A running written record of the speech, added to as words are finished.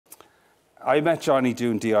I met Johnny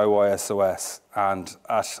doing DIY SOS, and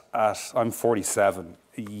I'm 47.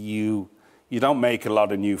 You don't make a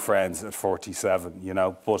lot of new friends at 47, you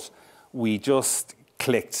know, but we just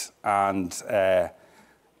clicked, and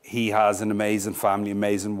he has an amazing family,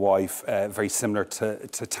 amazing wife, very similar to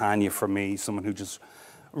Tanya for me, someone who just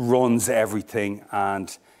runs everything,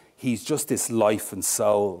 and he's just this life and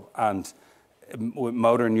soul. And with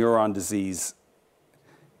motor neuron disease,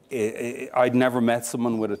 I'd never met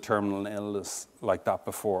someone with a terminal illness like that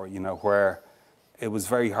before, you know, where it was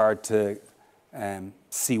very hard to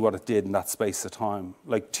see what it did in that space of time.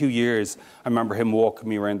 Like 2 years, I remember him walking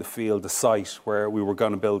me around the field, the site where we were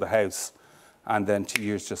going to build a house, and then 2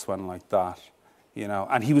 years just went like that, you know.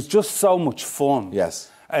 And he was just so much fun.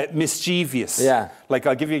 Yes. Mischievous. Yeah. Like,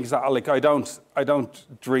 I'll give you an example. Like, I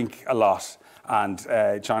don't drink a lot. And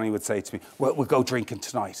Johnny would say to me, well, we'll go drinking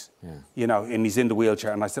tonight. Yeah. You know, and he's in the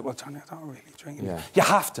wheelchair. And I said, well, Johnny, I don't really drink. Yeah. You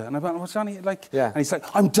have to. And I went, well, Johnny, like... Yeah. And he's like,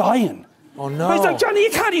 I'm dying. Oh, no. But he's like, Johnny,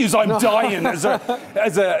 you can't use I'm dying as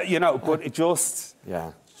a, you know, but it just...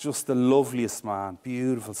 Yeah. Just the loveliest man,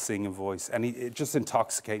 beautiful singing voice. And it's just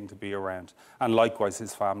intoxicating to be around. And likewise,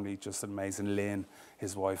 his family, just amazing. Lynn,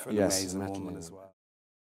 his wife, an amazing woman as well.